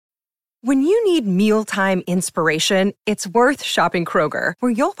When you need mealtime inspiration, it's worth shopping Kroger,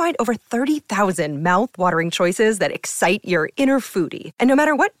 where you'll find over 30,000 mouth-watering choices that excite your inner foodie. And no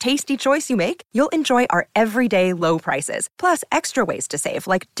matter what tasty choice you make, you'll enjoy our everyday low prices, plus extra ways to save,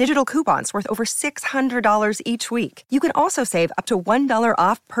 like digital coupons worth over $600 each week. You can also save up to $1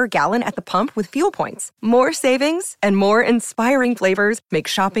 off per gallon at the pump with fuel points. More savings and more inspiring flavors make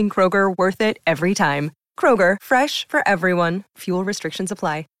shopping Kroger worth it every time. Kroger, fresh for everyone. Fuel restrictions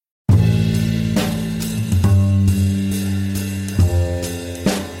apply.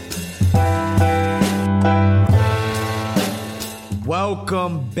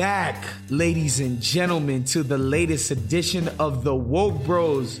 Welcome back, ladies and gentlemen, to the latest edition of the Woke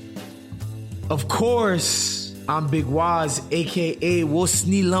Bros. Of course, I'm Big Waz, aka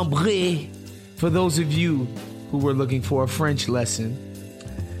Wosni Lambre, for those of you who were looking for a French lesson.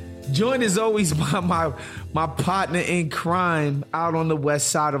 Joined as always by my partner in crime out on the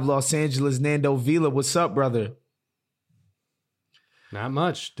west side of Los Angeles, Nando Vila. What's up, brother? Not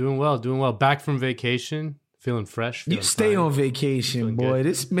much. Doing well. Back from vacation. Feeling fresh. You stay on vacation, boy. Good.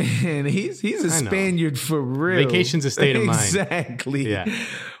 This man, he's a Spaniard for real. Vacation's a state of mind. Exactly. Yeah.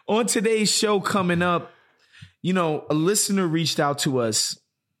 On today's show coming up, a listener reached out to us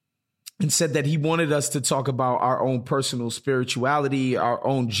and said that he wanted us to talk about our own personal spirituality, our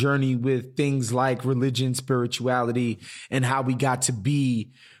own journey with things like religion, spirituality, and how we got to be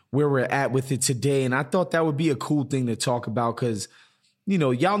where we're at with it today. And I thought that would be a cool thing to talk about because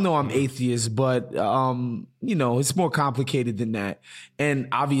y'all know I'm atheist, but, it's more complicated than that. And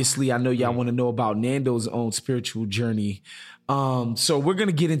obviously, I know y'all want to know about Nando's own spiritual journey. So we're going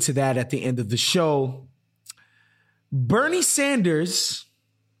to get into that at the end of the show. Bernie Sanders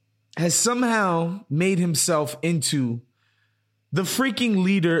has somehow made himself into the freaking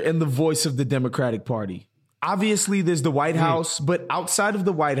leader and the voice of the Democratic Party. Obviously, there's the White House, but outside of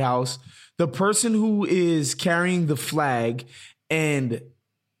the White House, the person who is carrying the flag and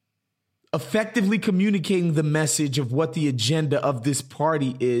effectively communicating the message of what the agenda of this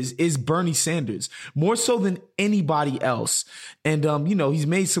party is Bernie Sanders, more so than anybody else. And, he's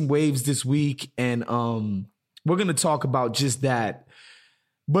made some waves this week, and we're going to talk about just that.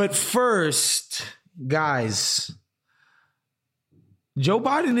 But first, guys, Joe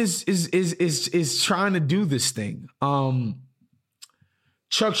Biden is trying to do this thing.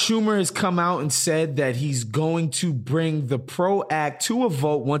 Chuck Schumer has come out and said that he's going to bring the PRO Act to a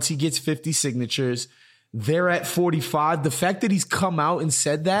vote once he gets 50 signatures. They're at 45. The fact that he's come out and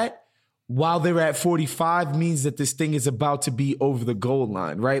said that while they're at 45 means that this thing is about to be over the goal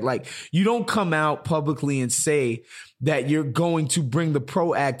line, right? Like, you don't come out publicly and say that you're going to bring the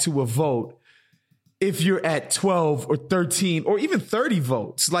PRO Act to a vote if you're at 12 or 13 or even 30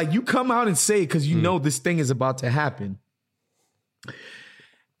 votes. Like, you come out and say it because you know this thing is about to happen.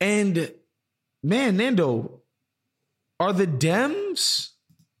 And man, Nando, are the Dems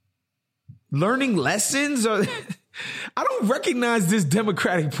learning lessons? Or I don't recognize this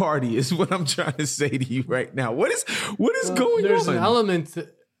Democratic Party is what I'm trying to say to you right now. What is going there's on?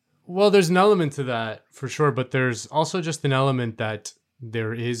 There's an element to that for sure, but there's also just an element that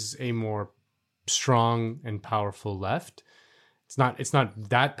there is a more strong and powerful left. It's not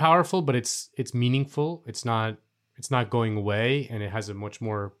that powerful, but it's meaningful. It's not going away, and it has a much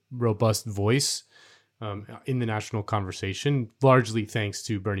more robust voice in the national conversation, largely thanks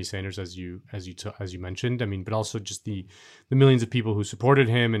to Bernie Sanders, as you mentioned. I mean, but also just the millions of people who supported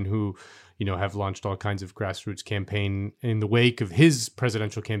him and who, have launched all kinds of grassroots campaign in the wake of his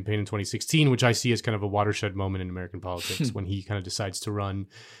presidential campaign in 2016, which I see as kind of a watershed moment in American politics. When he kind of decides to run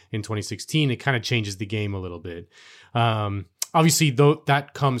in 2016, it kind of changes the game a little bit. Obviously, though,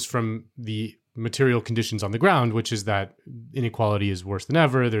 that comes from the material conditions on the ground, which is that inequality is worse than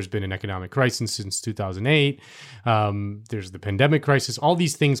ever. There's been an economic crisis since 2008. There's the pandemic crisis. All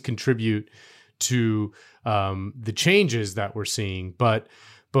these things contribute to the changes that we're seeing. But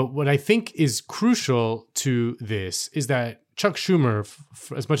what I think is crucial to this is that Chuck Schumer,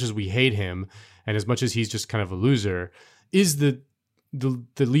 as much as we hate him and as much as he's just kind of a loser, is the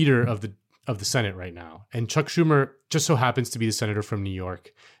leader of the Senate right now. And Chuck Schumer just so happens to be the senator from New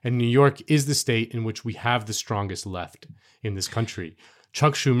York. And New York is the state in which we have the strongest left in this country.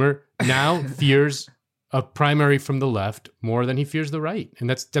 Chuck Schumer now fears a primary from the left more than he fears the right. And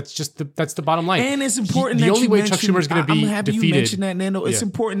that's the bottom line. And it's important the that only you way mention, Chuck Schumer is going to be I'm happy defeated. You mentioned that, Nando. It's Yeah.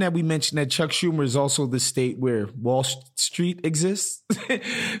 important that we mention that Chuck Schumer is also the state where Wall Street exists.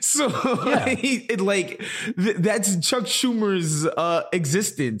 So that's Chuck Schumer's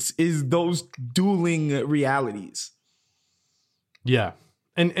existence, is those dueling realities. Yeah.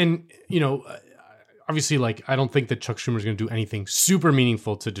 And obviously, like, I don't think that Chuck Schumer is going to do anything super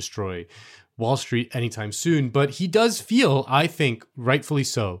meaningful to destroy Wall Street anytime soon, but he does feel, I think, rightfully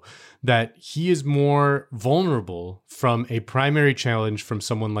so, that he is more vulnerable from a primary challenge from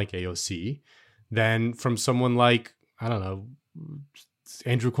someone like AOC than from someone like, I don't know,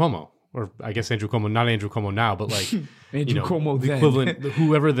 Andrew Cuomo. Or I guess Andrew Cuomo, not Andrew Cuomo now, but like, Andrew Cuomo the then. equivalent,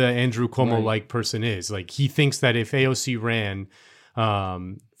 whoever the Andrew Cuomo-like Right. person is. Like, he thinks that if AOC ran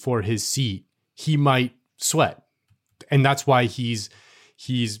for his seat, he might sweat. And that's why he's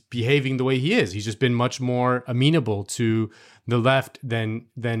behaving the way he is. He's just been much more amenable to the left than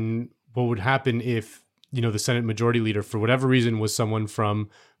what would happen if, the Senate Majority Leader, for whatever reason, was someone from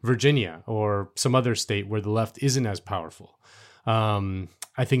Virginia or some other state where the left isn't as powerful.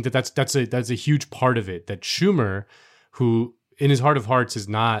 I think that's a huge part of it, that Schumer, who in his heart of hearts is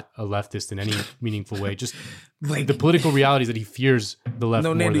not a leftist in any meaningful way, just Like, the political reality is that he fears the left. no,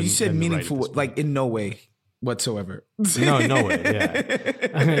 more Nando, than, you said than the right at meaningful, this point. like in no way whatsoever. No way.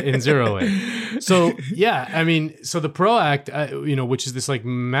 Yeah. In zero way. So, yeah, I mean, so the PRO Act, which is this like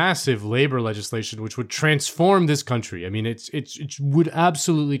massive labor legislation, which would transform this country. I mean, it would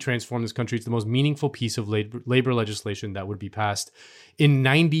absolutely transform this country. It's the most meaningful piece of labor legislation that would be passed in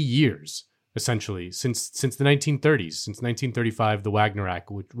 90 years, essentially, since the 1930s, since 1935, the Wagner Act,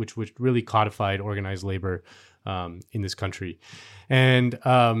 which really codified organized labor in this country. And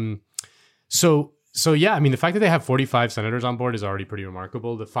So yeah, I mean, the fact that they have 45 senators on board is already pretty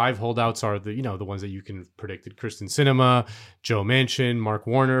remarkable. The 5 holdouts are the ones that you can have predicted: Kyrsten Sinema, Joe Manchin, Mark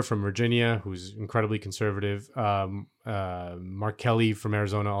Warner from Virginia, who's incredibly conservative, Mark Kelly from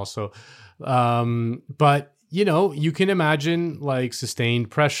Arizona also. But you can imagine like sustained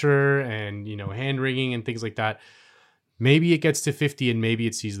pressure and hand wringing and things like that. Maybe it gets to 50 and maybe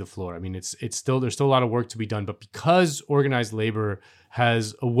it sees the floor. I mean, there's still a lot of work to be done, but because organized labor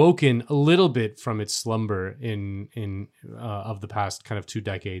has awoken a little bit from its slumber in of the past kind of 2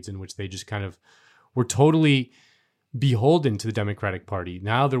 decades, in which they just kind of were totally beholden to the Democratic Party.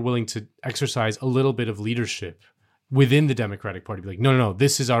 Now they're willing to exercise a little bit of leadership within the Democratic Party. Be like, no,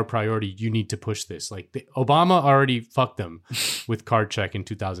 this is our priority. You need to push this. Like Obama already fucked them with card check in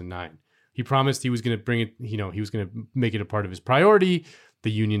 2009. He promised he was going to bring it, he was going to make it a part of his priority.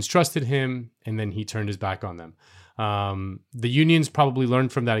 The unions trusted him, and then he turned his back on them. The unions probably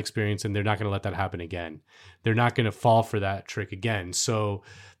learned from that experience, and they're not going to let that happen again. They're not going to fall for that trick again. So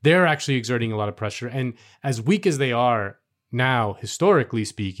they're actually exerting a lot of pressure. And as weak as they are now, historically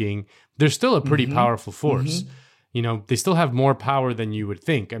speaking, they're still a pretty powerful force. They still have more power than you would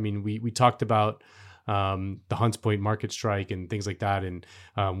think. I mean, we talked about the Hunts Point market strike and things like that. And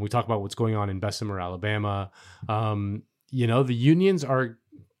we talk about what's going on in Bessemer, Alabama. The unions are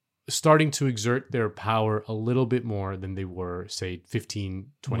starting to exert their power a little bit more than they were, say, 15,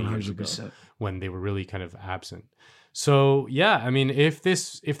 20 years ago, when they were really kind of absent. So, yeah, I mean, if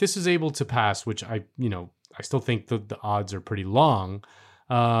this is able to pass, which I still think the odds are pretty long,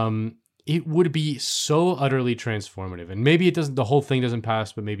 it would be so utterly transformative. And maybe the whole thing doesn't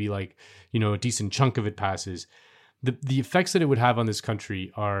pass, but maybe like, a decent chunk of it passes. The effects that it would have on this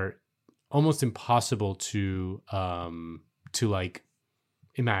country are almost impossible to like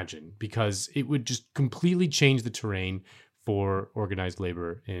imagine, because it would just completely change the terrain for organized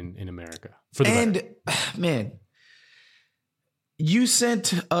labor in America. For the better. Man, you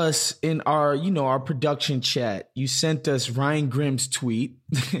sent us in our production chat, you sent us Ryan Grimm's tweet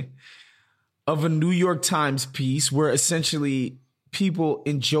of a New York Times piece where essentially people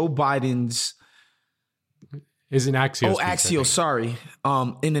in Joe Biden's is an Axios. Oh, Axios, sorry.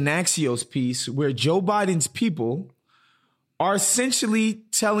 In an Axios piece where Joe Biden's people are essentially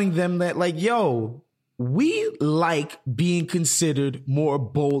telling them that, like, yo, we like being considered more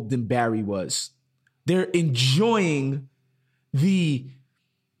bold than Barry was. They're enjoying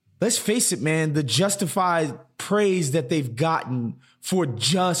let's face it, man, the justified praise that they've gotten for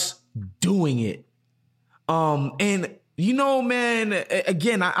just doing it. And man,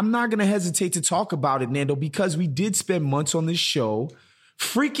 again, I'm not going to hesitate to talk about it, Nando, because we did spend months on this show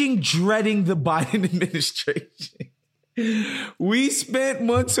freaking dreading the Biden administration. We spent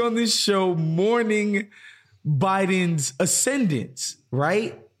months on this show mourning Biden's ascendance,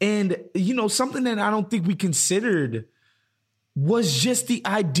 right? And, something that I don't think we considered was just the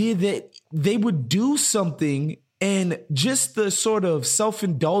idea that they would do something, and just the sort of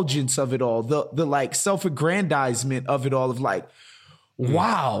self-indulgence of it all, the like self-aggrandizement of it all, of like,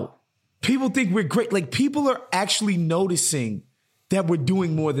 wow, people think we're great. Like, people are actually noticing that we're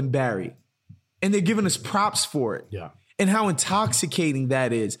doing more than Barry, and they're giving us props for it. Yeah. And how intoxicating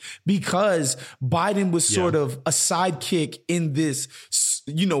that is, because Biden was sort of a sidekick in this,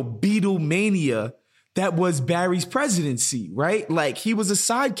 Beatlemania that was Barry's presidency, right? Like he was a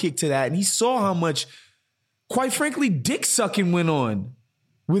sidekick to that. And he saw how much, quite frankly, dick sucking went on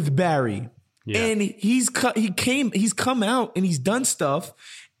with Barry. Yeah. And he's come out and he's done stuff.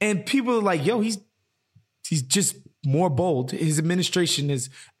 And people are like, yo, he's just more bold. His administration has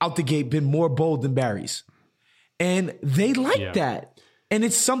out the gate been more bold than Barry's. And they like that. And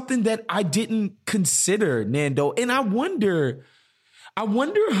it's something that I didn't consider, Nando. And I wonder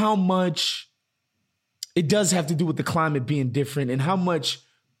how much it does have to do with the climate being different and how much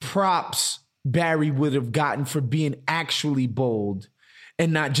props Barry would have gotten for being actually bold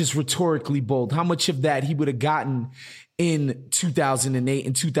and not just rhetorically bold. How much of that he would have gotten in 2008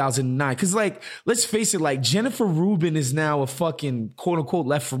 and 2009. Because, like, let's face it, like, Jennifer Rubin is now a fucking quote-unquote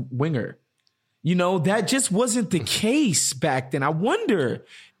left winger. You know, that just wasn't the case back then. I wonder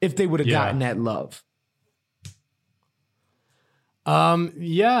if they would have gotten that love. I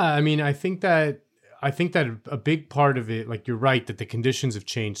mean, I think that a big part of it, like you're right, that the conditions have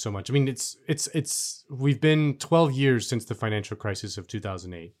changed so much. I mean, we've been 12 years since the financial crisis of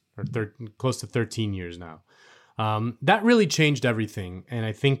 2008, or close to 13 years now. That really changed everything. And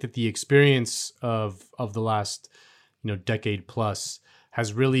I think that the experience of the last, decade plus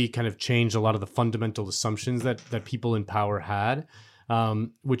has really kind of changed a lot of the fundamental assumptions that people in power had,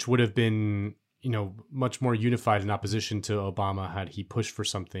 which would have been, much more unified in opposition to Obama had he pushed for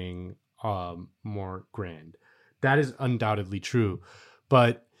something more grand. That is undoubtedly true.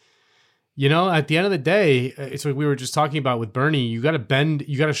 But, at the end of the day, it's what we were just talking about with Bernie. You got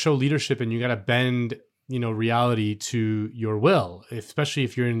to show leadership, and you got to bend, reality to your will, especially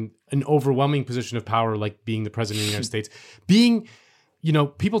if you're in an overwhelming position of power, like being the president of the United States. Being,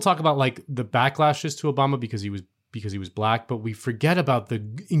 people talk about like the backlashes to Obama because he was black, but we forget about the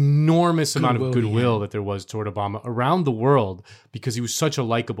enormous amount of goodwill that there was toward Obama around the world because he was such a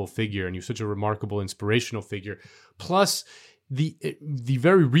likable figure and he was such a remarkable, inspirational figure. Plus the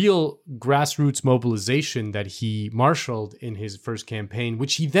very real grassroots mobilization that he marshaled in his first campaign,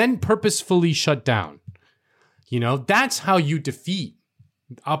 which he then purposefully shut down. That's how you defeat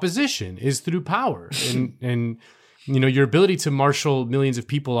opposition, is through power and your ability to marshal millions of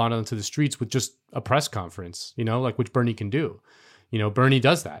people out onto the streets with just a press conference, like which Bernie can do. Bernie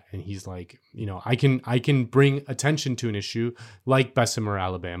does that. And he's like, I can bring attention to an issue like Bessemer,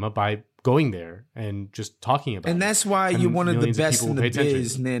 Alabama by going there and just talking about it. And that's why you're one of the best in the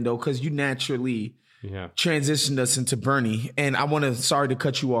biz, Nando, because you naturally transitioned us into Bernie. And sorry to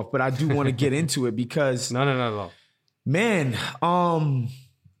cut you off, but I do want to get into it because no, not at all. Man,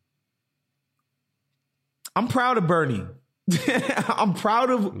 I'm proud of Bernie. I'm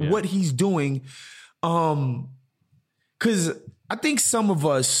proud of what he's doing. Because I think some of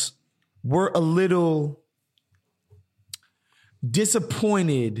us were a little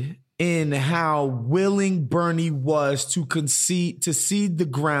disappointed in how willing Bernie was to cede the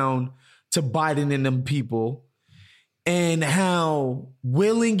ground to Biden and them people, and how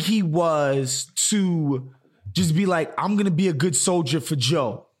willing he was to just be like, I'm going to be a good soldier for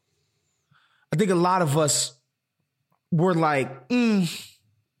Joe. I think a lot of us were like,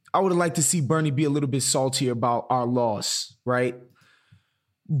 I would have liked to see Bernie be a little bit saltier about our loss, right?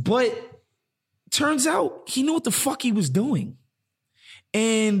 But turns out he knew what the fuck he was doing.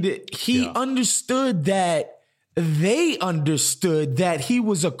 And he understood that they understood that he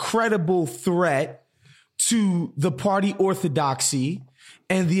was a credible threat to the party orthodoxy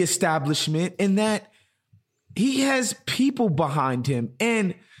and the establishment, and that he has people behind him.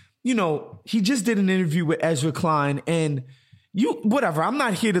 And he just did an interview with Ezra Klein, and whatever. I'm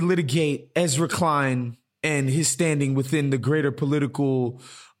not here to litigate Ezra Klein and his standing within the greater political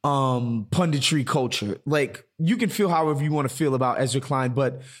punditry culture. Like, you can feel however you want to feel about Ezra Klein,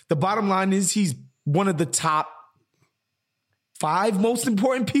 but the bottom line is he's one of the top 5 most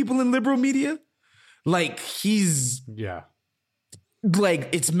important people in liberal media. Like, he's like,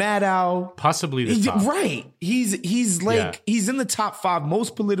 it's Maddow, possibly the top. Right. He's like he's in the top 5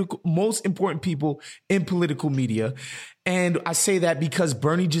 most important people in political media. And I say that because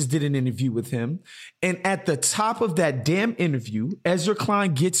Bernie just did an interview with him. And at the top of that damn interview, Ezra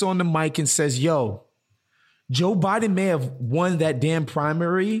Klein gets on the mic and says, yo, Joe Biden may have won that damn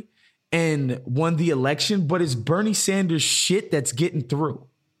primary and won the election, but it's Bernie Sanders shit that's getting through.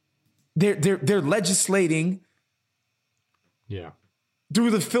 They're legislating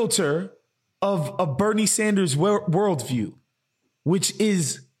through the filter of a Bernie Sanders worldview, which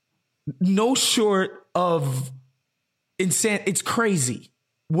is no short of insane. It's crazy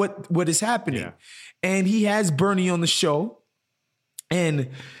what is happening. Yeah. And he has Bernie on the show, and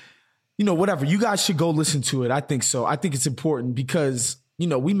whatever, you guys should go listen to it. I think so. I think it's important because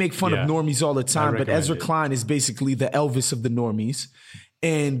we make fun of normies all the time, but Ezra Klein is basically the Elvis of the normies.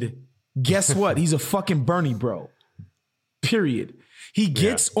 And guess what? He's a fucking Bernie bro. Period. He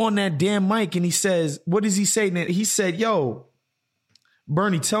gets on that damn mic and he says, what does he say? He said, yo,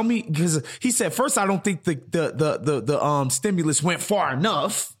 Bernie, tell me, because he said, first, I don't think the stimulus went far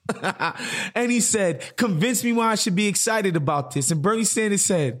enough. And he said, convince me why I should be excited about this. And Bernie Sanders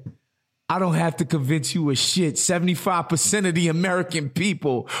said, I don't have to convince you a shit. 75% of the American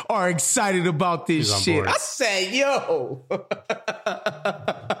people are excited about this shit. I said, yo.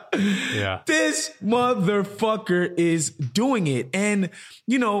 This motherfucker is doing it. And,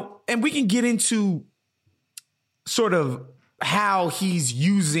 and we can get into sort of how he's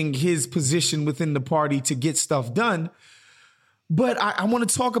using his position within the party to get stuff done. But I want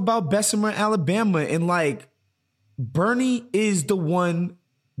to talk about Bessemer, Alabama. And Bernie is the one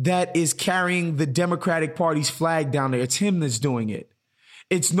that is carrying the Democratic Party's flag down there. It's him that's doing it.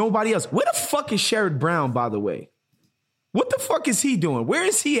 It's nobody else. Where the fuck is Sherrod Brown, by the way? What the fuck is he doing? Where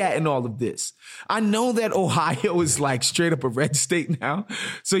is he at in all of this? I know that Ohio is straight up a red state now,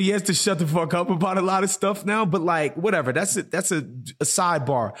 so he has to shut the fuck up about a lot of stuff now. But whatever, that's a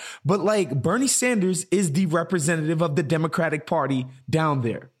sidebar. But Bernie Sanders is the representative of the Democratic Party down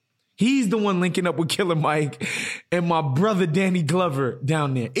there. He's the one linking up with Killer Mike and my brother Danny Glover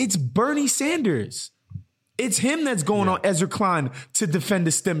down there. It's Bernie Sanders. It's him that's going on Ezra Klein to defend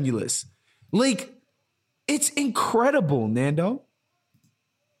the stimulus. It's incredible, Nando.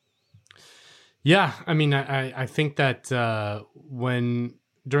 Yeah, I mean, I think that when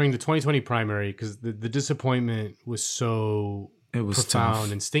during the 2020 primary, because the disappointment was so profound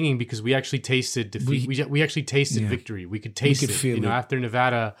tough and stinging, because we actually tasted defeat. We actually tasted victory. We could taste it. Feel it. After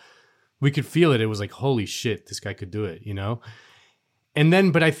Nevada, we could feel it. It was like, holy shit, this guy could do it. And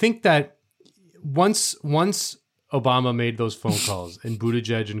then, but I think that once Obama made those phone calls and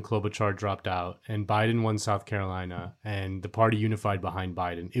Buttigieg and Klobuchar dropped out and Biden won South Carolina and the party unified behind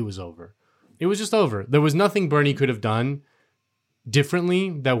Biden, it was over. It was just over. There was nothing Bernie could have done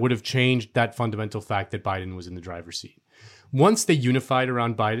differently that would have changed that fundamental fact that Biden was in the driver's seat. Once they unified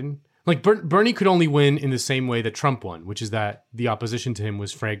around Biden, Bernie could only win in the same way that Trump won, which is that the opposition to him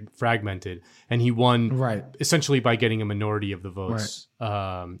was fragmented and he won essentially by getting a minority of the votes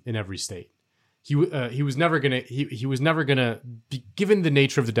in every state. He was never gonna be, given the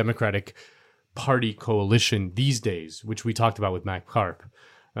nature of the Democratic Party coalition these days, which we talked about with Matt Karp,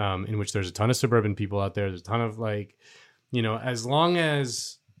 in which there's a ton of suburban people out there. There's a ton of as long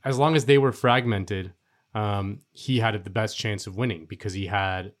as they were fragmented, he had the best chance of winning because he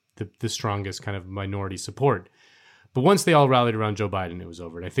had the strongest kind of minority support. But once they all rallied around Joe Biden, it was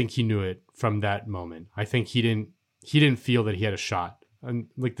over. And I think he knew it from that moment. I think he didn't feel that he had a shot. And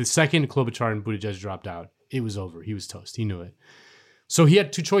the second Klobuchar and Buttigieg dropped out, it was over. He was toast. He knew it. So he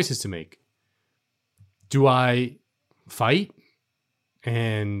had two choices to make. Do I fight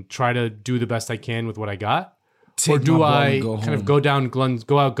and try to do the best I can with what I got? Or do I kind of go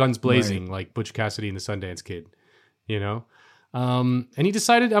out guns blazing like Butch Cassidy and the Sundance Kid, And he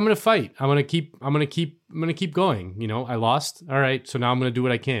decided, I'm going to fight. I'm going to keep going. I lost. All right. So now I'm going to do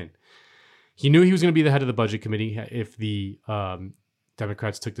what I can. He knew he was going to be the head of the budget committee if the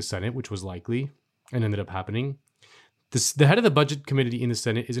Democrats took the Senate, which was likely and ended up happening. The head of the budget committee in the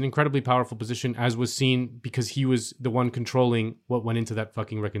Senate is an incredibly powerful position, as was seen because he was the one controlling what went into that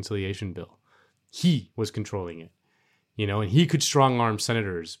fucking reconciliation bill. He was controlling it, and he could strong arm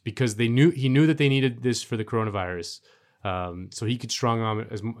senators because he knew that they needed this for the coronavirus. So he could strong arm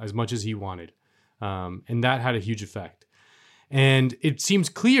it as much as he wanted. And that had a huge effect. And it seems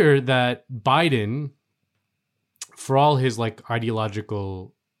clear that Biden, for all his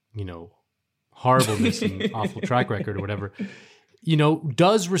ideological, horribleness and awful track record or whatever,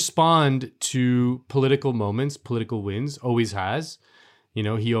 does respond to political moments, political wins, always has.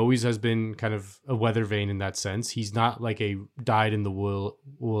 He always has been kind of a weather vane in that sense. He's not a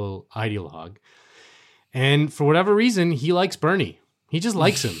dyed-in-the-wool ideologue. And for whatever reason, he likes Bernie. He just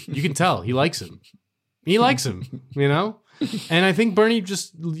likes him. You can tell. He likes him. He likes him, And I think Bernie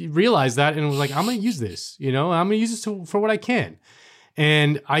just realized that and was like, I'm going to use this, I'm going to use this for what I can.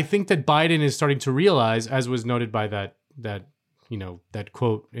 And I think that Biden is starting to realize, as was noted by that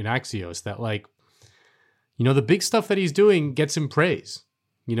quote in Axios, that the big stuff that he's doing gets him praise.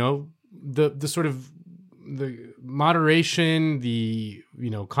 The sort of the moderation, the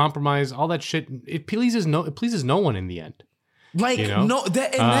compromise, all that shit. It pleases no one in the end.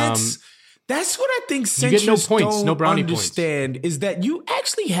 That's what I think centrists no points, don't no brownie understand points. Is that you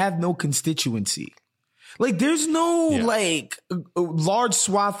actually have no constituency. Like, there's no like a large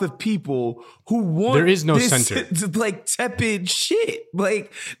swath of people who want. There is no this, center. like tepid shit.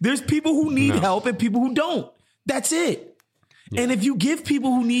 Like, there's people who need help and people who don't. That's it. Yeah. And if you give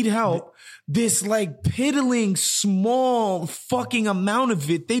people who need help this like piddling small fucking amount of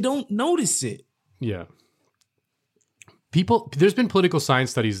it, they don't notice it. Yeah. There's been political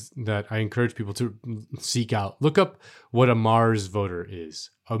science studies that I encourage people to seek out. Look up what a Mars voter is.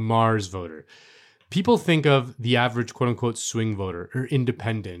 A Mars voter. People think of the average quote unquote swing voter or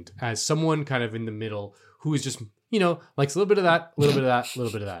independent as someone kind of in the middle who is just, likes a little bit of that, a little bit of that, a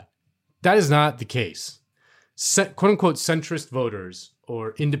little bit of that. That is not the case. Quote unquote centrist voters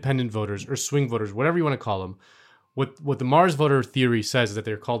or independent voters or swing voters, whatever you want to call them, what the Mars voter theory says is that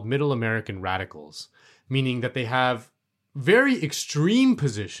they're called middle American radicals, meaning that they have very extreme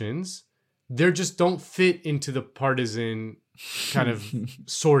positions. They just don't fit into the partisan kind of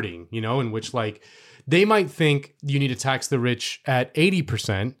sorting, in which like they might think you need to tax the rich at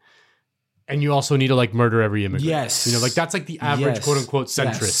 80%. And you also need to like murder every immigrant. Yes. Like that's like the average quote unquote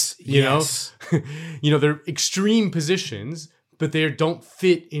centrist, you know, they're extreme positions, but they don't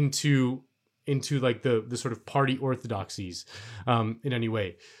fit into like the sort of party orthodoxies in any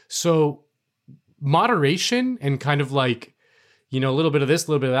way. So moderation and kind of like, a little bit of this,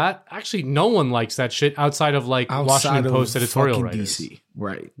 a little bit of that. Actually, no one likes that shit outside of Washington Post editorial writers. DC.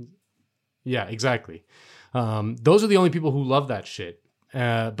 Right. Yeah, exactly. Those are the only people who love that shit.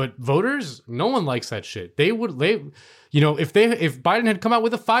 But voters, no one likes that shit. If Biden had come out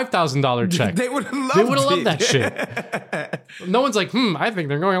with a $5,000 check, they would have loved that shit. No one's like, I think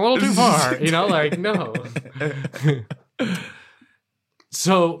they're going a little too far. No.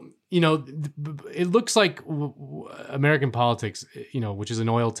 So, it looks like American politics, which is an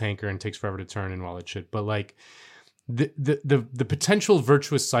oil tanker and takes forever to turn and all that shit. But like the potential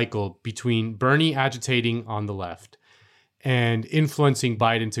virtuous cycle between Bernie agitating on the left and influencing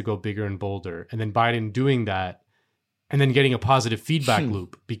Biden to go bigger and bolder, and then Biden doing that, and then getting a positive feedback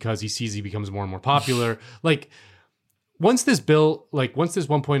loop because he sees he becomes more and more popular. Like, once this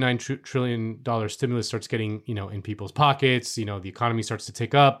 $1.9 trillion stimulus starts getting, in people's pockets, the economy starts to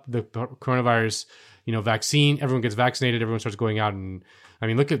tick up, the coronavirus, vaccine, everyone gets vaccinated, everyone starts going out, and I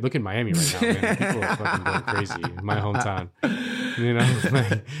mean, look at Miami right now, man. People are fucking going crazy in my hometown.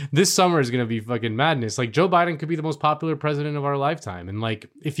 This summer is going to be fucking madness. Like, Joe Biden could be the most popular president of our lifetime. And like,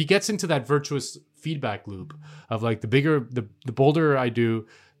 if he gets into that virtuous feedback loop of like the bolder I do,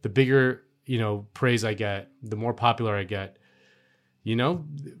 the bigger, praise I get, the more popular I get, we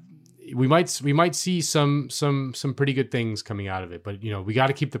might see some pretty good things coming out of it. But, we got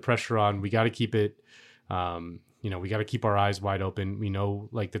to keep the pressure on. We got to keep it, we got to keep our eyes wide open. We know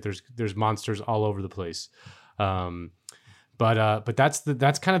like that there's monsters all over the place. But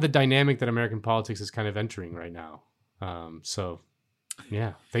that's kind of the dynamic that American politics is kind of entering right now. So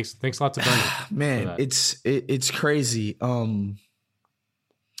yeah, thanks lots of Bernie. Man, it's crazy.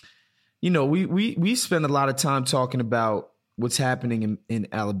 We spend a lot of time talking about what's happening in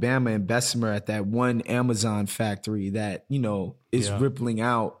Alabama and Bessemer at that one Amazon factory that, is rippling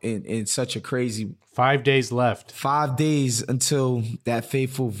out in such a crazy 5 days left. 5 days until that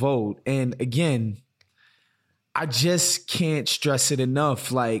fateful vote. And again, I just can't stress it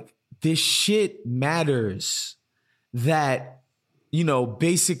enough. Like, this shit matters. That,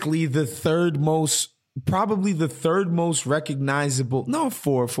 basically probably the third most recognizable,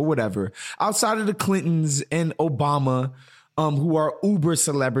 for whatever, outside of the Clintons and Obama, who are uber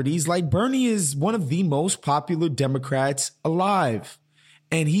celebrities, like Bernie is one of the most popular Democrats alive.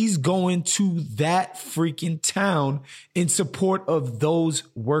 And he's going to that freaking town in support of those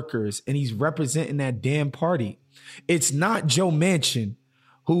workers. And he's representing that damn party. It's not Joe Manchin,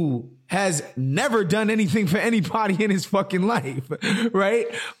 who has never done anything for anybody in his fucking life, right?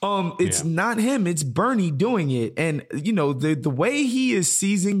 It's not him. It's Bernie doing it. And, the way he is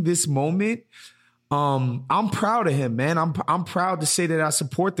seizing this moment, I'm proud of him, man. I'm proud to say that I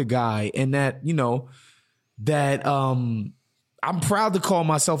support the guy and that, I'm proud to call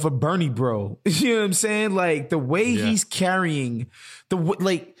myself a Bernie bro. You know what I'm saying? Like, the way he's carrying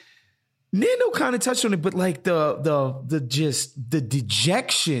Nando kind of touched on it, but like the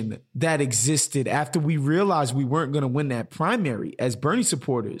dejection that existed after we realized we weren't going to win that primary as Bernie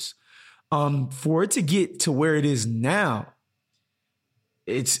supporters, for it to get to where it is now,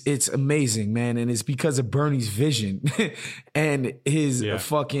 it's amazing, man. And it's because of Bernie's vision and his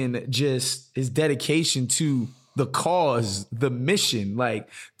his dedication to the cause, the mission. Like,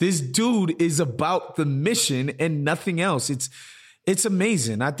 this dude is about the mission and nothing else. It's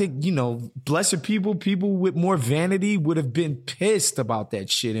amazing. I think, blessed people with more vanity would have been pissed about that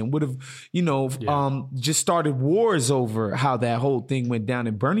shit and would have, just started wars over how that whole thing went down.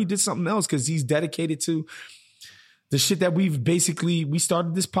 And Bernie did something else because he's dedicated to the shit that we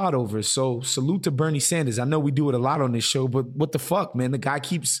started this pod over. So salute to Bernie Sanders. I know we do it a lot on this show, but what the fuck, man? The guy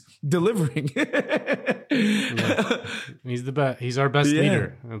keeps delivering. Yeah. He's the best. He's our best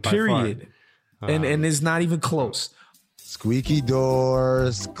leader. Period. And it's not even close. Squeaky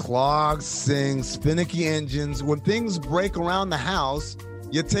doors, clogged sinks, finicky engines. When things break around the house,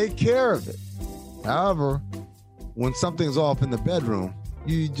 you take care of it. However, when something's off in the bedroom,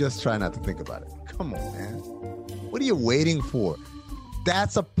 you just try not to think about it. Come on, man. What are you waiting for?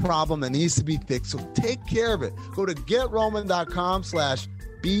 That's a problem that needs to be fixed, so take care of it. Go to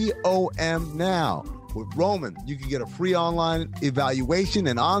GetRoman.com/BOM now. With Roman, you can get a free online evaluation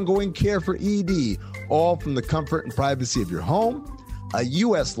and ongoing care for ED, all from the comfort and privacy of your home. A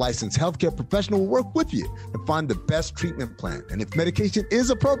U.S. licensed healthcare professional will work with you and find the best treatment plan. And if medication is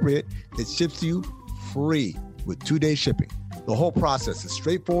appropriate, it ships you free with 2-day shipping. The whole process is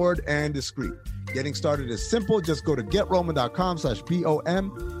straightforward and discreet. Getting started is simple. Just go to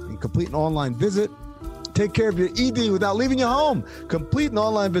GetRoman.com/BOM and complete an online visit. Take care of your ED without leaving your home. Complete an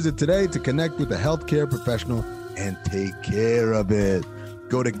online visit today to connect with a healthcare professional and take care of it.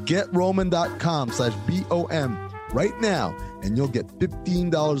 Go to GetRoman.com/BOM right now and you'll get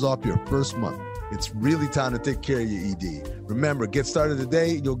 $15 off your first month. It's really time to take care of your ED. Remember, get started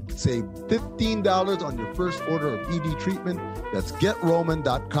today. You'll save $15 on your first order of ED treatment. That's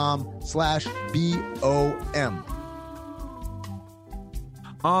GetRoman.com/BOM.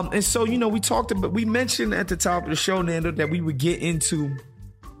 And so, we mentioned at the top of the show, Nando, that we would get into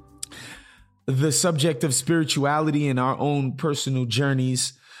the subject of spirituality and our own personal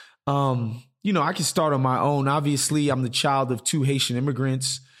journeys. I can start on my own. Obviously, I'm the child of 2 Haitian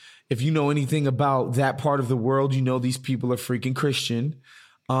immigrants. If you know anything about that part of the world, these people are freaking Christian,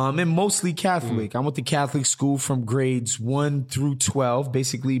 and mostly Catholic. I went to Catholic school from grades 1 through 12,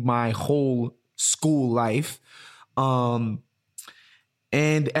 basically my whole school life.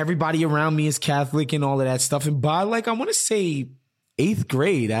 And everybody around me is Catholic and all of that stuff. And by I want to say 8th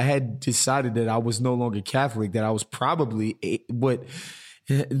grade, I had decided that I was no longer Catholic, that I was probably what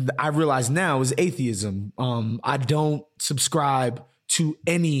I realize now is atheism. I don't subscribe to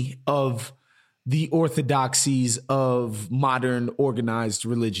any of the orthodoxies of modern organized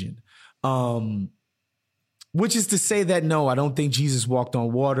religion. Which is to say that, no, I don't think Jesus walked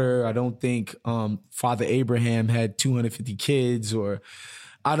on water. I don't think Father Abraham had 250 kids, or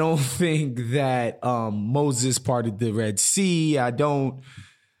I don't think that Moses parted the Red Sea. I don't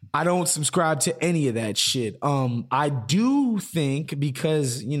subscribe to any of that shit. I do think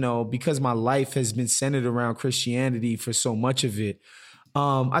because my life has been centered around Christianity for so much of it,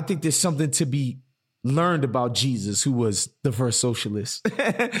 I think there's something to be learned about Jesus, who was the first socialist,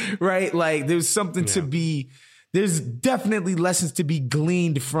 right? Like there's something there's definitely lessons to be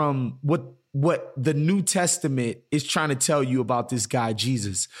gleaned from what the New Testament is trying to tell you about this guy,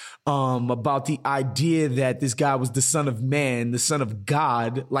 Jesus, about the idea that this guy was the Son of Man, the Son of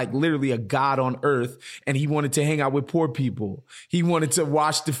God, like literally a God on earth. And he wanted to hang out with poor people. He wanted to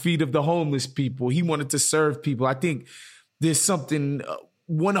wash the feet of the homeless people. He wanted to serve people. I think there's something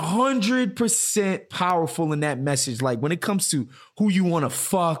 100% powerful in that message. Like when it comes to who you want to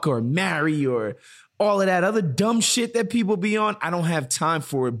fuck or marry or all of that other dumb shit that people be on, I don't have time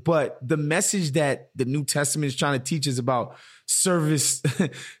for it. But the message that the New Testament is trying to teach us about service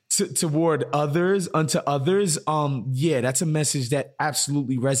toward others, unto others, that's a message that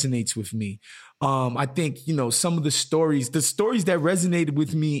absolutely resonates with me. I think, some of the stories that resonated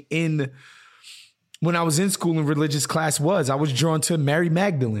with me when I was in school in religious class I was drawn to Mary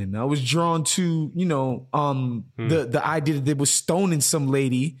Magdalene. I was drawn to, the idea that they were stoning some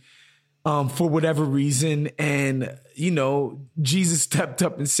lady for whatever reason. And, Jesus stepped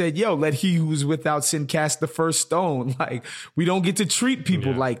up and said, yo, let he who is without sin cast the first stone. Like, we don't get to treat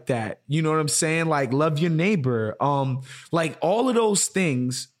people like that. You know what I'm saying? Like, love your neighbor. Like all of those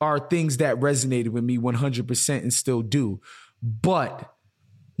things are things that resonated with me 100% and still do. But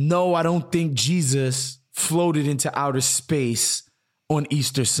no, I don't think Jesus floated into outer space on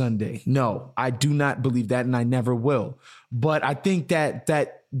Easter Sunday. No, I do not believe that, and I never will. But I think that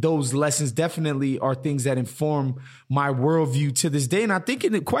those lessons definitely are things that inform my worldview to this day. And I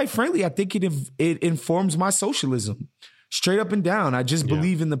think quite frankly, I think it informs my socialism straight up and down. I just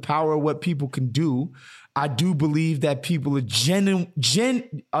believe in the power of what people can do. I do believe that people are generally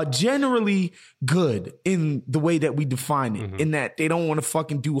good in the way that we define it, in that they don't want to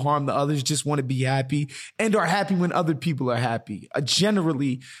fucking do harm to others, just want to be happy and are happy when other people are happy.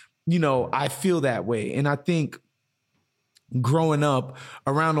 Generally, I feel that way. And I think growing up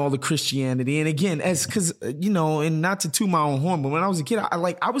around all the Christianity, and again, and not to toot my own horn, but when I was a kid,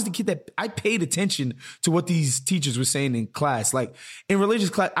 I was the kid that I paid attention to what these teachers were saying in class. Like in religious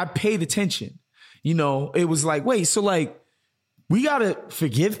class, I paid attention. It was like, wait, so like we gotta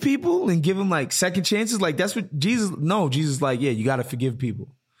forgive people and give them like second chances? Like that's what Jesus like, yeah, you gotta forgive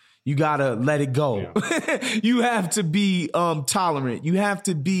people. You gotta let it go. Yeah. You have to be tolerant. You have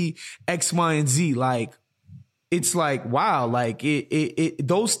to be X, Y, and Z. Like, it's like, wow, like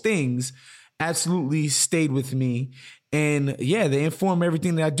those things absolutely stayed with me. And yeah, they inform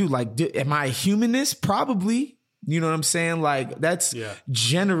everything that I do. Like, am I a humanist? Probably. You know what I'm saying? Like, that's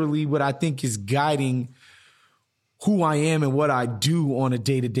generally what I think is guiding who I am and what I do on a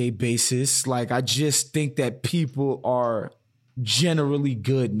day-to-day basis. Like, I just think that people are generally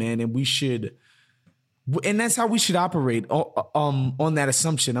good, man. And that's how we should operate on that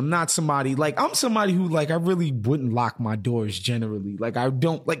assumption. I'm somebody who like, I really wouldn't lock my doors generally. Like, I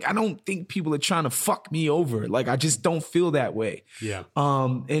don't think people are trying to fuck me over. Like, I just don't feel that way. Yeah.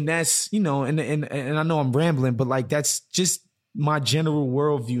 And that's, and I know I'm rambling, but like, that's just my general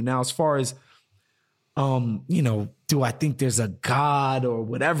worldview. Now, as far as, do I think there's a God or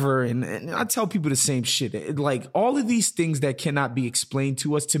whatever? And I tell people the same shit. Like, all of these things that cannot be explained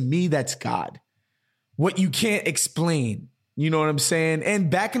to us, to me, that's God. What you can't explain. You know what I'm saying? And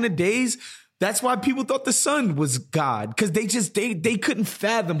back in the days, that's why people thought the sun was God, because they couldn't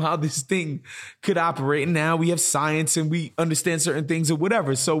fathom how this thing could operate. And now we have science and we understand certain things or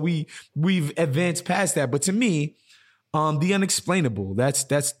whatever. So we've advanced past that. But to me, the unexplainable,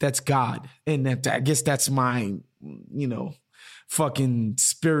 that's God. And I guess that's my, fucking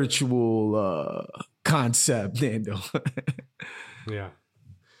spiritual concept, Nando. Yeah.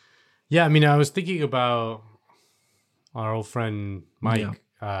 Yeah, I mean, I was thinking about our old friend Mike,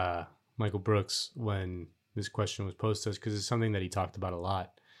 Michael Brooks, when this question was posed to us, because it's something that he talked about a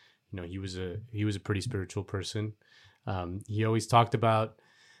lot. He was a pretty spiritual person. He always talked about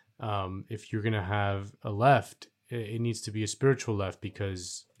if you're gonna have a left, it needs to be a spiritual left,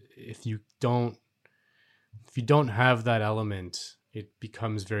 because if you don't have that element, it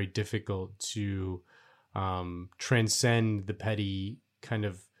becomes very difficult to transcend the petty kind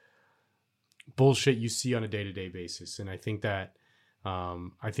of bullshit you see on a day-to-day basis. And I think that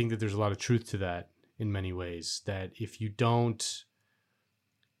there's a lot of truth to that in many ways, that if you don't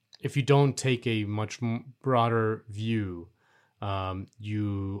take a much broader view,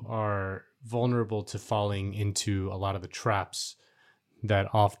 you are vulnerable to falling into a lot of the traps that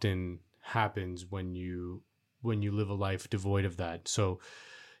often happens when you live a life devoid of that. So,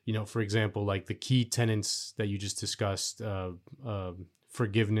 for example, like the key tenets that you just discussed,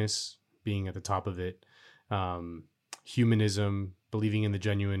 forgiveness being at the top of it, humanism, believing in the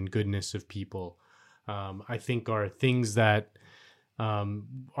genuine goodness of people, I think are things that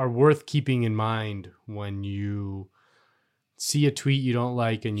are worth keeping in mind when you see a tweet you don't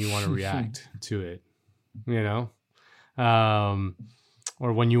like and you want to react to it,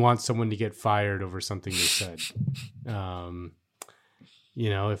 or when you want someone to get fired over something they said,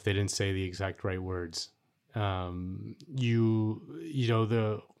 if they didn't say the exact right words.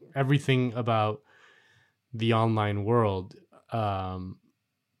 Everything about the online world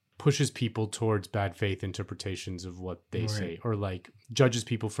pushes people towards bad faith interpretations of what they say, or like judges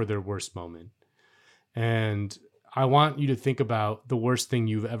people for their worst moment. And I want you to think about the worst thing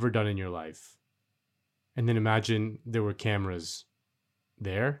you've ever done in your life, and then imagine there were cameras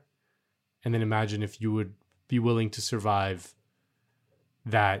there, and then imagine if you would be willing to survive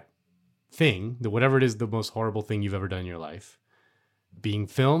that thing, whatever it is, the most horrible thing you've ever done in your life, being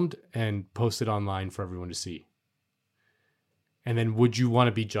filmed and posted online for everyone to see. And then would you want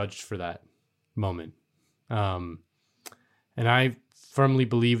to be judged for that moment? And I firmly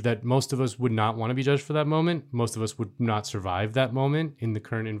believe that most of us would not want to be judged for that moment. Most of us would not survive that moment in the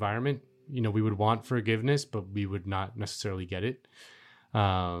current environment. We would want forgiveness, but we would not necessarily get it.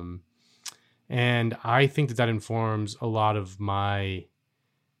 And I think that informs a lot of my,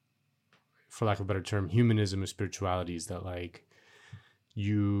 for lack of a better term, humanism of spirituality, is that like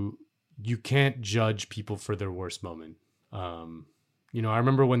you can't judge people for their worst moment. I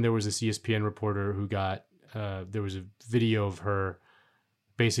remember when there was a CSPN reporter who got, there was a video of her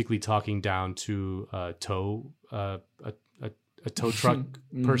basically talking down to a tow truck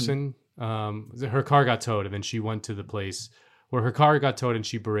person. Her car got towed, and then she went to the place where her car got towed, and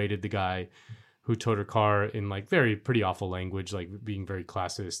she berated the guy who towed her car in like pretty awful language, like being very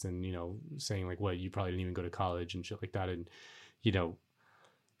classist and, you know, saying like, well, you probably didn't even go to college and shit like that. And, you know,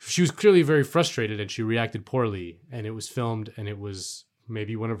 she was clearly very frustrated and she reacted poorly, and it was filmed, and it was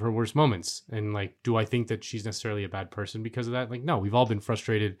maybe one of her worst moments. And like, do I think that she's necessarily a bad person because of that? Like, no, we've all been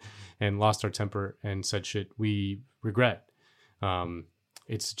frustrated and lost our temper and said shit we regret.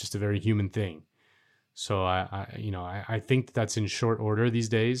 It's just a very human thing. So I think that's in short order these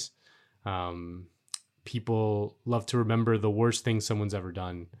days. People love to remember the worst thing someone's ever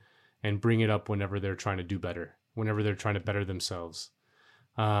done and bring it up whenever they're trying to do better, whenever they're trying to better themselves.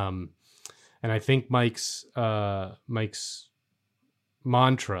 And I think Mike's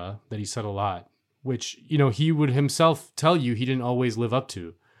mantra that he said a lot, which, you know, he would himself tell you he didn't always live up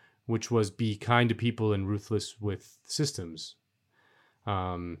to, which was be kind to people and ruthless with systems,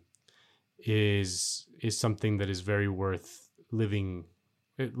 is something that is very worth living,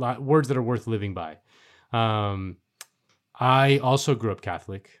 words that are worth living by. I also grew up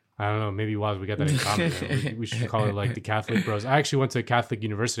Catholic. I don't know, maybe we got that in common. We should call it like the Catholic bros. I actually went to a Catholic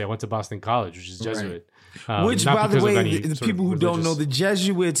university. I went to Boston College, which is Jesuit. Right. Which, by the way, the people who don't know, the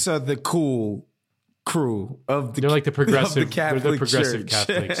Jesuits are the cool crew of the. They're like the progressive. They're the progressive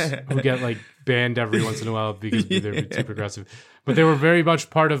Catholics who get like banned every once in a while because they're too progressive. But they were very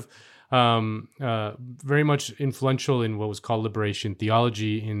much part of, very much influential in what was called liberation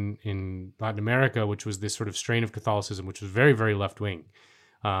theology in Latin America, which was this sort of strain of Catholicism, which was very, very left wing.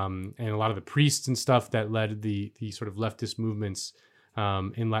 And a lot of the priests and stuff that led the sort of leftist movements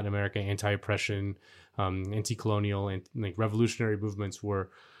in Latin America, anti-oppression, anti-colonial, and like revolutionary movements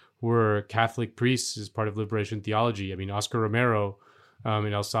were Catholic priests as part of liberation theology. I mean, Oscar Romero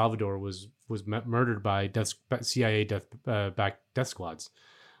in El Salvador was murdered by CIA backed death squads,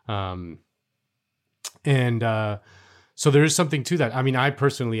 and so there is something to that. I mean, I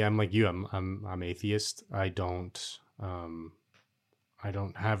personally am like you. I'm atheist. I don't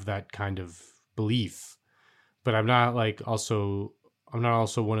have that kind of belief, but I'm not also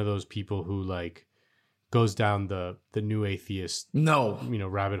one of those people who like goes down the new atheist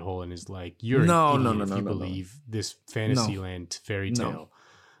rabbit hole and is like, you're an idiot if you believe this fantasy land fairy tale.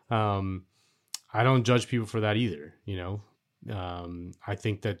 I don't judge people for that either. You know, I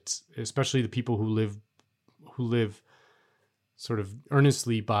think that especially the people who live sort of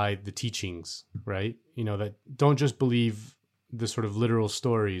earnestly by the teachings, right? You know, that don't just believe the sort of literal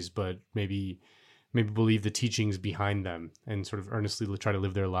stories, but maybe believe the teachings behind them and sort of earnestly try to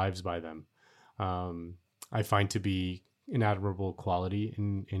live their lives by them. I find to be an admirable quality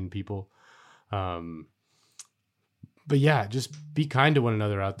in people. But yeah, just be kind to one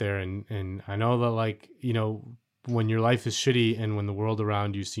another out there. And I know that, like, you know, when your life is shitty and when the world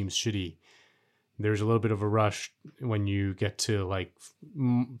around you seems shitty, there's a little bit of a rush when you get to like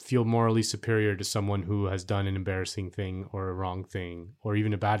feel morally superior to someone who has done an embarrassing thing or a wrong thing or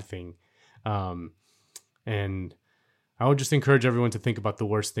even a bad thing. And I would just encourage everyone to think about the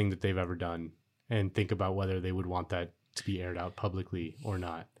worst thing that they've ever done and think about whether they would want that to be aired out publicly or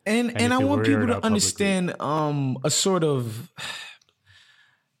not. And I want people to understand a sort of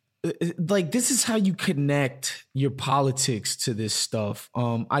like, this is how you connect your politics to this stuff.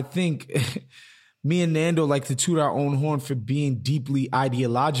 I think me and Nando like to toot our own horn for being deeply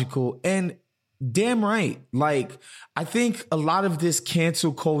ideological, and damn right. Like, I think a lot of this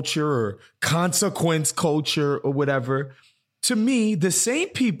cancel culture or consequence culture or whatever, to me, the same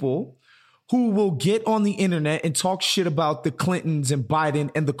people who will get on the internet and talk shit about the Clintons and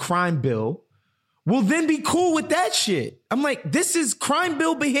Biden and the crime bill will then be cool with that shit. I'm like, this is crime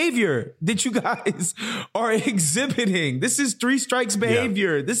bill behavior that you guys are exhibiting. This is three strikes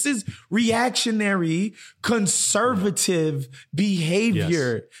behavior. Yeah. This is reactionary, conservative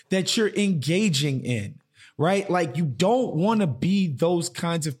behavior that you're engaging in, right? Like, you don't want to be those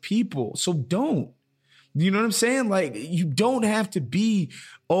kinds of people. So don't. You know what I'm saying? Like, you don't have to be,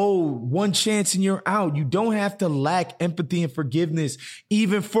 one chance and you're out. You don't have to lack empathy and forgiveness,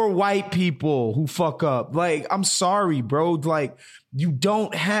 even for white people who fuck up. Like, I'm sorry, bro. Like, you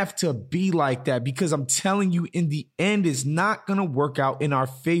don't have to be like that, because I'm telling you, in the end, it's not going to work out in our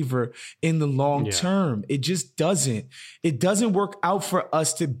favor in the long term. It just doesn't. It doesn't work out for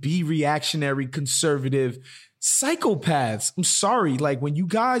us to be reactionary, conservative psychopaths. I'm sorry. Like, when you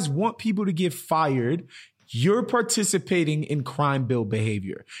guys want people to get fired, you're participating in crime bill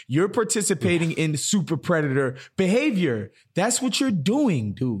behavior. You're participating in super predator behavior. That's what you're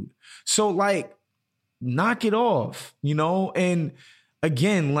doing, dude. So, like, knock it off, you know? And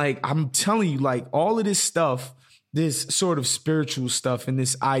again, like, I'm telling you, like, all of this stuff, this sort of spiritual stuff and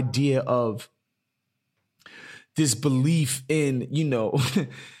this idea of this belief in, you know,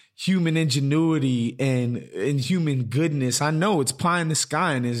 human ingenuity and human goodness. I know it's pie in the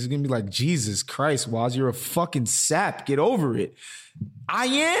sky and it's going to be like, Jesus Christ, Waz, you're a fucking sap. Get over it. I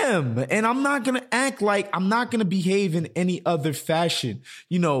am. And I'm not going to act like I'm not going to behave in any other fashion,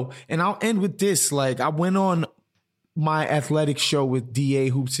 you know, and I'll end with this. Like, I went on my athletic show with DA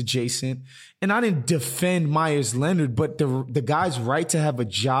Hoops Adjacent, and I didn't defend Myers Leonard, but the guy's right to have a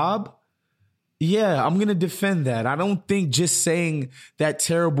job. Yeah, I'm going to defend that. I don't think just saying that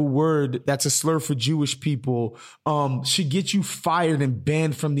terrible word that's a slur for Jewish people should get you fired and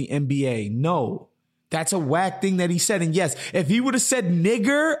banned from the NBA. No, that's a whack thing that he said. And yes, if he would have said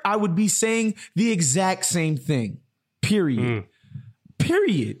nigger, I would be saying the exact same thing. Period.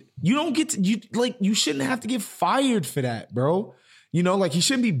 Period. You don't get to, you shouldn't have to get fired for that, bro. You know, like, he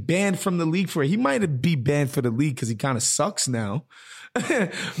shouldn't be banned from the league for it. He might be banned for the league because he kind of sucks now.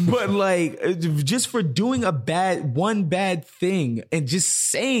 But like, just for doing one bad thing and just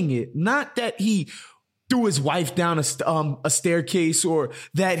saying it, not that he threw his wife down a staircase or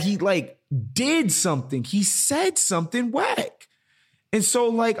that he like did something. He said something whack. And so,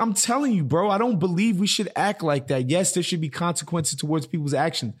 like, I'm telling you, bro, I don't believe we should act like that. Yes, there should be consequences towards people's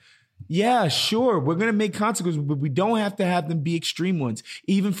actions. Yeah, sure, we're going to make consequences, but we don't have to have them be extreme ones,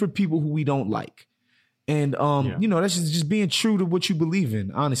 even for people who we don't like. And, you know, that's just being true to what you believe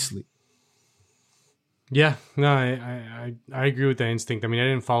in, honestly. Yeah, no, I agree with that instinct. I mean, I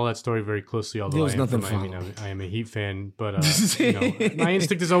didn't follow that story very closely, although I am a Heat fan. But, you know, my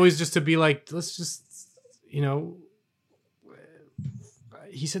instinct is always just to be like, let's just, you know,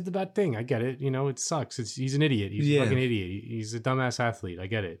 he said the bad thing. I get it. You know, it sucks. He's an idiot. He's a fucking idiot. He's a dumbass athlete. I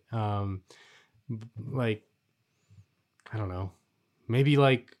get it. Like, I don't know. Maybe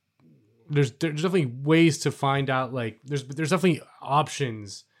like there's definitely ways to find out. Like there's definitely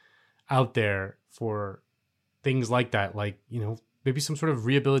options out there for things like that. Like, you know, maybe some sort of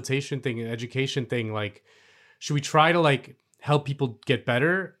rehabilitation thing, an education thing. Like, should we try to like help people get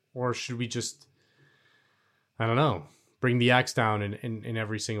better, or should we just, I don't know, bring the axe down in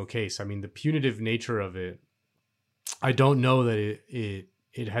every single case? I mean, the punitive nature of it, I don't know that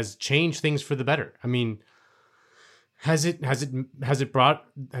it has changed things for the better. I mean, has it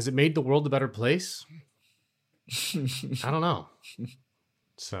made the world a better place? I don't know.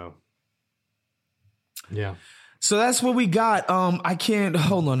 So, yeah. So that's what we got. I can't,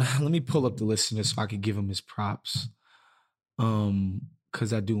 hold on. Let me pull up the listener so I can give him his props.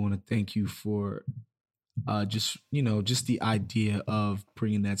 Because I do want to thank you for just the idea of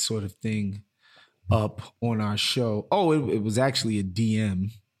bringing that sort of thing up on our show. Oh, it was actually a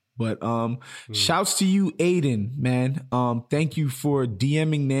DM, but shouts to you, Aiden, man. Thank you for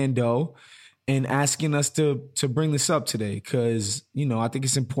DMing Nando and asking us to bring this up today, because, you know, I think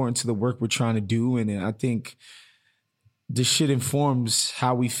it's important to the work we're trying to do, and I think this shit informs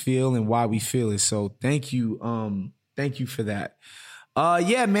how we feel and why we feel it. So thank you for that.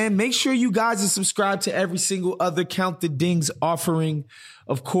 Yeah, man, make sure you guys are subscribed to every single other Count the Dings offering.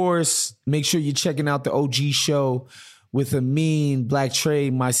 Of course, make sure you're checking out the OG show with Amin, Black Trey,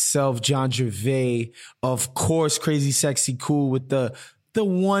 myself, John Gervais. Of course, Crazy Sexy Cool with the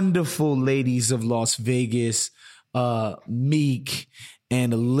wonderful ladies of Las Vegas, Meek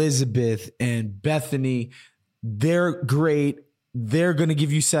and Elizabeth and Bethany. They're great. They're going to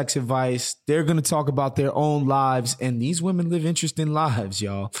give you sex advice. They're going to talk about their own lives. And these women live interesting lives,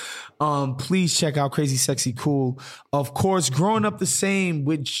 y'all. Please check out Crazy Sexy Cool. Of course, Growing Up the Same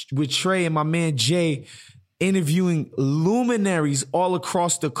with Trey and my man Jay, interviewing luminaries all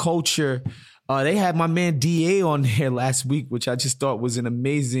across the culture. They had my man DA on here last week, which I just thought was an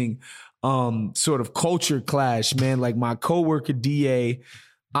amazing sort of culture clash, man. Like, my coworker DA,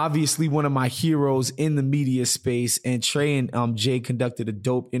 obviously one of my heroes in the media space, and Trey and Jay conducted a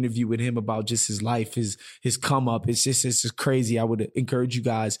dope interview with him about just his life, his come up. It's just crazy. I would encourage you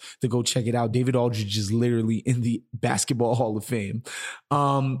guys to go check it out. David Aldridge is literally in the Basketball Hall of Fame.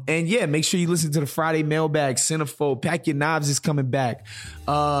 And yeah, make sure you listen to the Friday Mailbag. Centerfold, Pack Your Knives is coming back.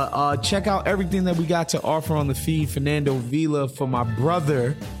 Check out everything that we got to offer on the feed. Fernando Vila, for my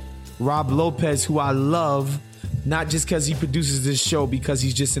brother, Rob Lopez, who I love. Not just because he produces this show, because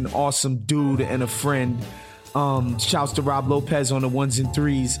he's just an awesome dude and a friend. Shouts to Rob Lopez on the ones and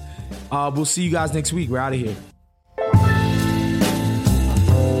threes. We'll see you guys next week. We're out of here.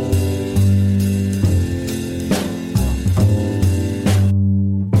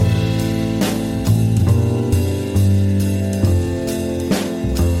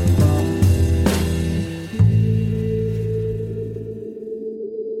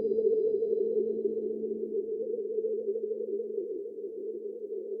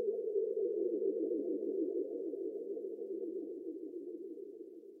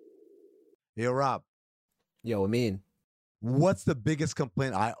 Yo, Rob. Yo, Amin. What's the biggest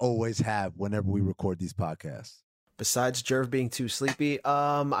complaint I always have whenever we record these podcasts? Besides Jerv being too sleepy,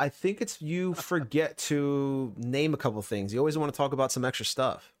 I think it's you forget to name a couple things. You always want to talk about some extra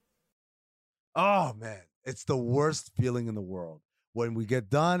stuff. Oh, man. It's the worst feeling in the world. When we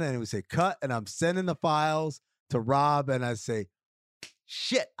get done and we say cut and I'm sending the files to Rob and I say,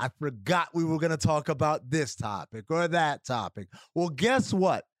 shit, I forgot we were going to talk about this topic or that topic. Well, guess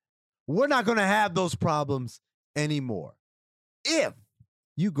what? We're not going to have those problems anymore. If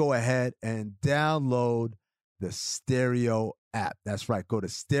you go ahead and download the Stereo app. That's right. Go to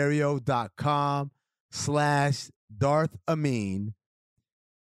stereo.com/Darth Amin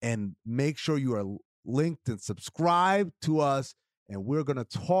and make sure you are linked and subscribe to us. And we're going to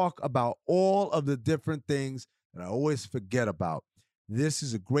talk about all of the different things that I always forget about. This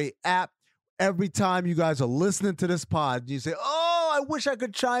is a great app. Every time you guys are listening to this pod, you say, oh, I wish I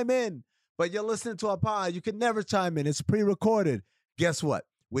could chime in. But you're listening to a pod. You can never chime in. It's pre-recorded. Guess what?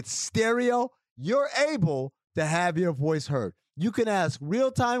 With Stereo, you're able to have your voice heard. You can ask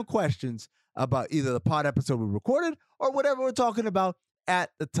real-time questions about either the pod episode we recorded or whatever we're talking about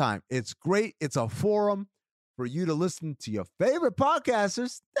at the time. It's great. It's a forum for you to listen to your favorite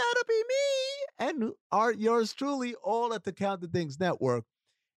podcasters. That'll be me and yours truly, all at the Count the Things Network.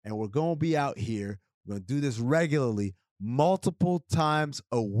 And we're going to be out here. We're going to do this regularly, multiple times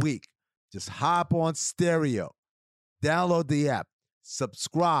a week. Just hop on Stereo, download the app,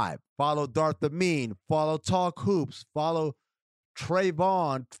 subscribe, follow Darth Amin, follow Talk Hoops, follow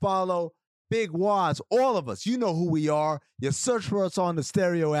Trayvon, follow Big Waz, all of us. You know who we are. You search for us on the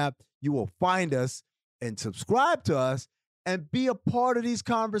Stereo app. You will find us and subscribe to us and be a part of these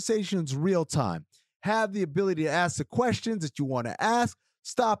conversations real time. Have the ability to ask the questions that you want to ask.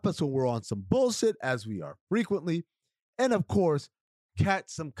 Stop us when we're on some bullshit, as we are frequently. And of course, catch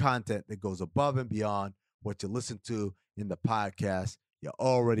some content that goes above and beyond what you listen to in the podcast you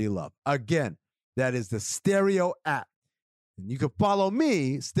already love. Again, that is the Stereo app. And you can follow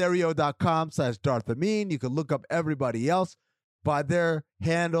me, stereo.com/Darth Amin. You can look up everybody else by their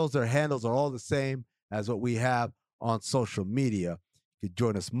handles. Their handles are all the same as what we have on social media. You can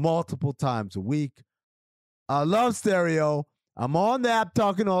join us multiple times a week. I love Stereo. I'm on the app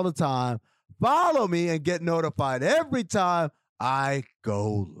talking all the time. Follow me and get notified every time I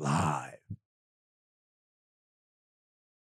go live.